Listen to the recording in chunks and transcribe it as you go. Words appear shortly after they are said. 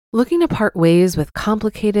Looking to part ways with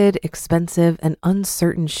complicated, expensive, and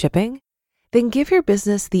uncertain shipping? Then give your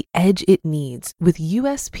business the edge it needs with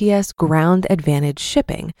USPS Ground Advantage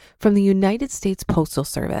shipping from the United States Postal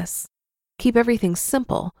Service. Keep everything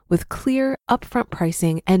simple with clear, upfront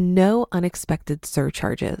pricing and no unexpected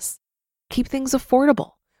surcharges. Keep things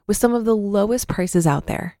affordable with some of the lowest prices out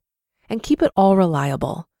there. And keep it all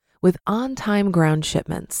reliable with on-time ground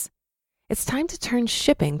shipments. It's time to turn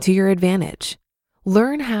shipping to your advantage.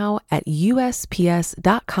 Learn how at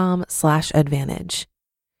USPS.com/advantage.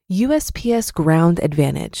 USPS Ground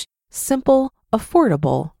Advantage. Simple,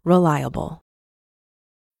 affordable, reliable.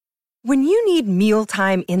 When you need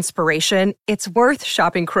mealtime inspiration, it's worth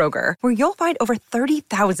shopping Kroger, where you'll find over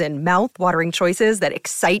 30,000 mouth-watering choices that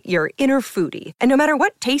excite your inner foodie. And no matter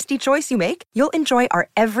what tasty choice you make, you'll enjoy our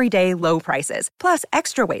everyday low prices, plus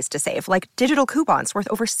extra ways to save, like digital coupons worth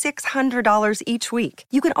over $600 each week.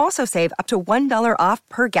 You can also save up to $1 off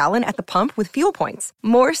per gallon at the pump with fuel points.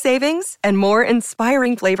 More savings and more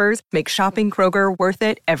inspiring flavors make shopping Kroger worth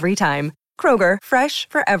it every time. Kroger, fresh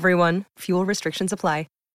for everyone. Fuel restrictions apply.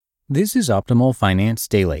 This is Optimal Finance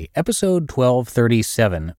Daily, episode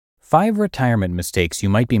 1237, 5 Retirement Mistakes You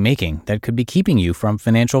Might Be Making That Could Be Keeping You from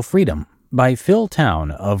Financial Freedom, by Phil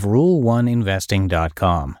Town of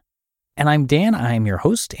Rule1Investing.com. And I'm Dan, I'm your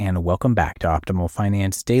host, and welcome back to Optimal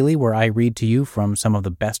Finance Daily, where I read to you from some of the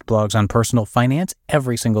best blogs on personal finance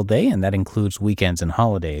every single day, and that includes weekends and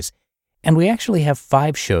holidays. And we actually have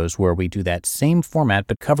 5 shows where we do that same format,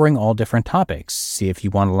 but covering all different topics. See if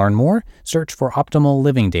you want to learn more, search for Optimal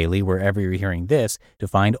Living Daily wherever you're hearing this to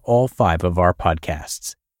find all 5 of our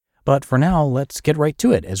podcasts. But for now, let's get right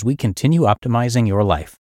to it as we continue optimizing your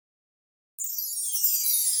life.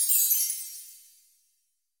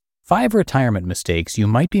 5 Retirement Mistakes You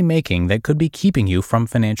Might Be Making That Could Be Keeping You from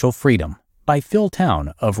Financial Freedom, by Phil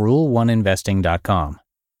Town of Rule1Investing.com.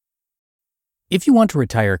 If you want to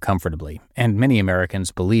retire comfortably, and many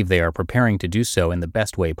Americans believe they are preparing to do so in the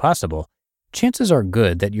best way possible, chances are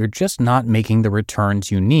good that you're just not making the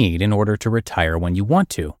returns you need in order to retire when you want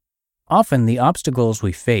to. Often, the obstacles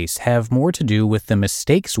we face have more to do with the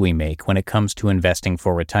mistakes we make when it comes to investing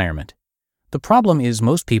for retirement. The problem is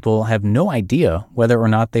most people have no idea whether or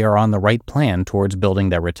not they are on the right plan towards building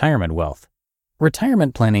their retirement wealth.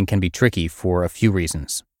 Retirement planning can be tricky for a few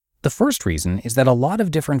reasons. The first reason is that a lot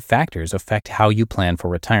of different factors affect how you plan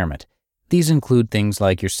for retirement. These include things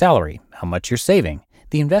like your salary, how much you're saving,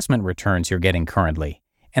 the investment returns you're getting currently,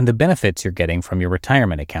 and the benefits you're getting from your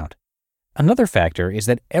retirement account. Another factor is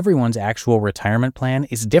that everyone's actual retirement plan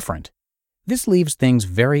is different. This leaves things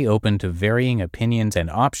very open to varying opinions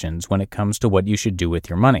and options when it comes to what you should do with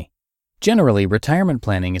your money. Generally, retirement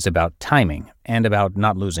planning is about timing and about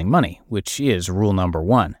not losing money, which is rule number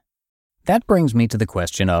 1. That brings me to the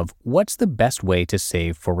question of what's the best way to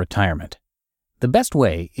save for retirement? The best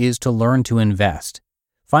way is to learn to invest.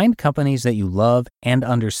 Find companies that you love and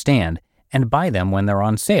understand and buy them when they're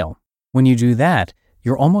on sale. When you do that,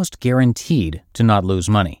 you're almost guaranteed to not lose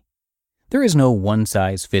money. There is no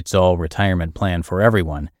one-size-fits-all retirement plan for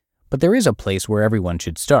everyone, but there is a place where everyone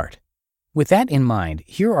should start. With that in mind,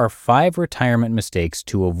 here are 5 retirement mistakes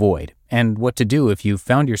to avoid and what to do if you've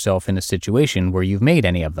found yourself in a situation where you've made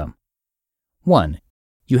any of them. 1.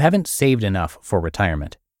 You haven't saved enough for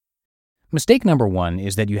retirement. Mistake number 1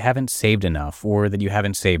 is that you haven't saved enough or that you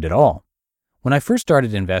haven't saved at all. When I first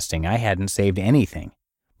started investing, I hadn't saved anything.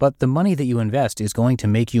 But the money that you invest is going to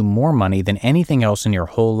make you more money than anything else in your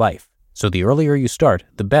whole life. So the earlier you start,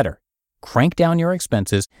 the better. Crank down your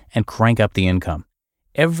expenses and crank up the income.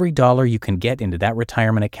 Every dollar you can get into that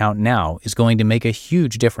retirement account now is going to make a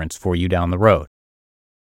huge difference for you down the road.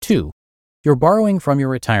 2. You're borrowing from your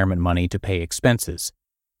retirement money to pay expenses.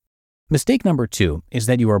 Mistake number 2 is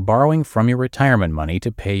that you are borrowing from your retirement money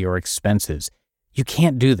to pay your expenses. You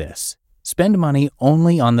can't do this. Spend money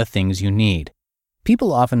only on the things you need.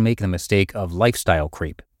 People often make the mistake of lifestyle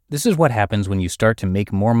creep. This is what happens when you start to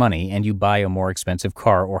make more money and you buy a more expensive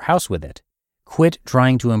car or house with it. Quit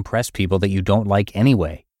trying to impress people that you don't like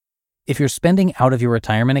anyway. If you're spending out of your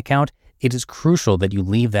retirement account, it is crucial that you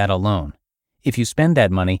leave that alone. If you spend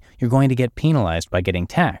that money, you're going to get penalized by getting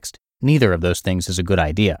taxed. Neither of those things is a good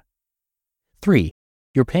idea. 3.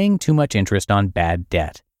 You're paying too much interest on bad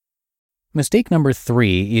debt. Mistake number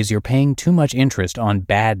 3 is you're paying too much interest on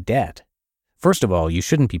bad debt. First of all, you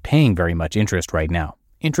shouldn't be paying very much interest right now.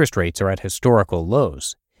 Interest rates are at historical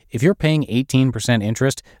lows. If you're paying 18%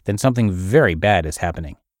 interest, then something very bad is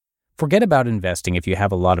happening. Forget about investing if you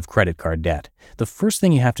have a lot of credit card debt. The first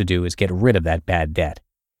thing you have to do is get rid of that bad debt.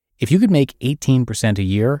 If you could make 18% a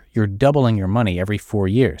year, you're doubling your money every 4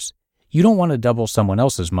 years. You don't want to double someone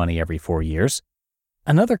else's money every 4 years.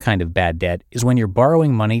 Another kind of bad debt is when you're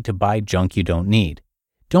borrowing money to buy junk you don't need.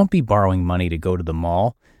 Don't be borrowing money to go to the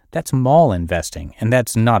mall. That's mall investing, and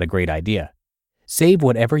that's not a great idea. Save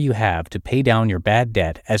whatever you have to pay down your bad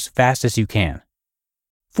debt as fast as you can.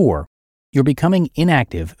 4. You're becoming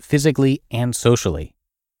inactive physically and socially.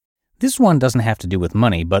 This one doesn't have to do with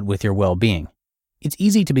money, but with your well-being. It's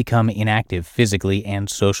easy to become inactive physically and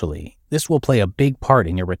socially. This will play a big part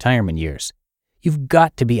in your retirement years. You've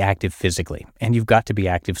got to be active physically, and you've got to be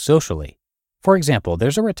active socially. For example,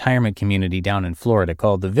 there's a retirement community down in Florida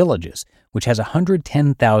called The Villages, which has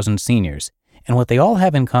 110,000 seniors, and what they all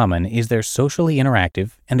have in common is they're socially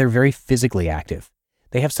interactive and they're very physically active.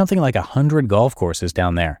 They have something like 100 golf courses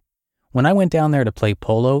down there. When I went down there to play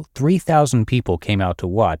polo, 3,000 people came out to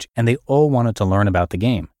watch, and they all wanted to learn about the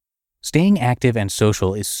game. Staying active and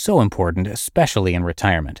social is so important, especially in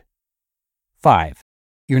retirement. 5.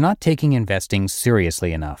 You're not taking investing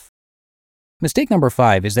seriously enough. Mistake number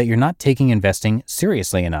 5 is that you're not taking investing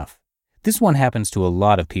seriously enough. This one happens to a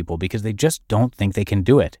lot of people because they just don't think they can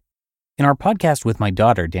do it. In our podcast with my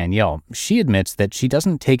daughter, Danielle, she admits that she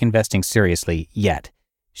doesn't take investing seriously yet.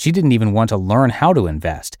 She didn't even want to learn how to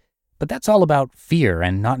invest. But that's all about fear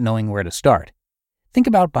and not knowing where to start. Think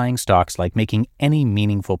about buying stocks like making any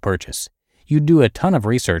meaningful purchase. You do a ton of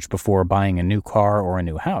research before buying a new car or a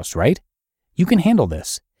new house, right? You can handle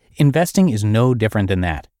this. Investing is no different than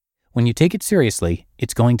that. When you take it seriously,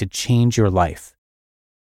 it's going to change your life.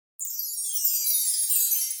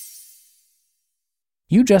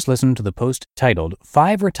 You just listened to the post titled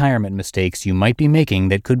 5 Retirement Mistakes You Might Be Making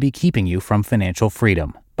That Could Be Keeping You from Financial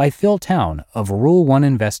Freedom by Phil Town of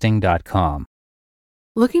Rule1Investing.com.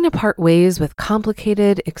 Looking to part ways with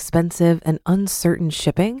complicated, expensive, and uncertain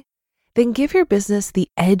shipping? Then give your business the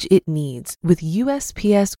edge it needs with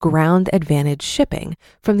USPS Ground Advantage shipping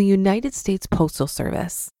from the United States Postal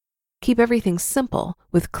Service. Keep everything simple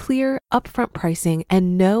with clear, upfront pricing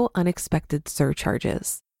and no unexpected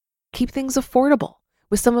surcharges. Keep things affordable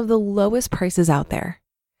with some of the lowest prices out there.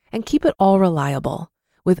 And keep it all reliable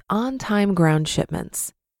with on-time ground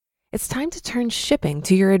shipments. It's time to turn shipping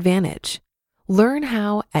to your advantage. Learn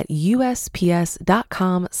how at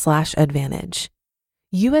USPS.com/advantage.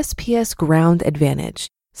 USPS Ground Advantage.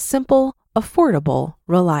 Simple, affordable,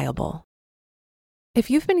 reliable. If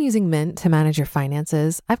you've been using Mint to manage your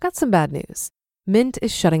finances, I've got some bad news. Mint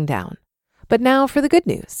is shutting down. But now for the good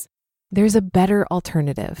news. There's a better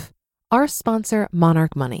alternative. Our sponsor,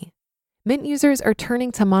 Monarch Money. Mint users are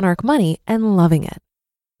turning to Monarch Money and loving it.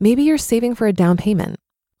 Maybe you're saving for a down payment,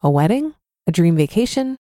 a wedding, a dream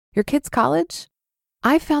vacation, your kid's college.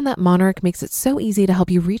 I've found that Monarch makes it so easy to help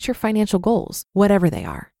you reach your financial goals, whatever they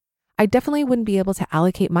are. I definitely wouldn't be able to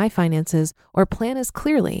allocate my finances or plan as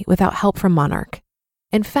clearly without help from Monarch.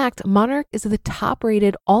 In fact, Monarch is the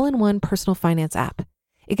top-rated all-in-one personal finance app.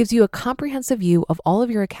 It gives you a comprehensive view of all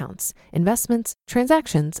of your accounts, investments,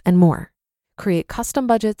 transactions, and more. Create custom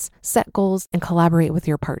budgets, set goals, and collaborate with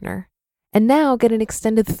your partner. And now get an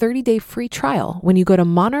extended 30-day free trial when you go to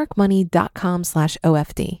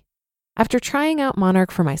monarchmoney.com/OFD. After trying out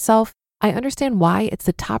Monarch for myself, I understand why it's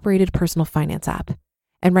the top-rated personal finance app.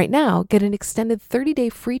 And right now, get an extended 30-day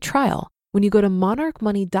free trial when you go to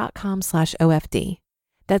monarchmoney.com/OFD.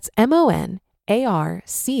 That's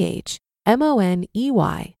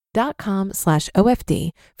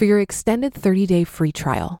monarchmoney.com/OFD for your extended 30-day free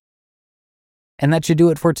trial. And that should do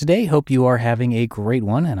it for today. Hope you are having a great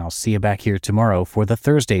one, and I'll see you back here tomorrow for the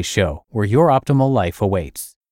Thursday show, where your optimal life awaits.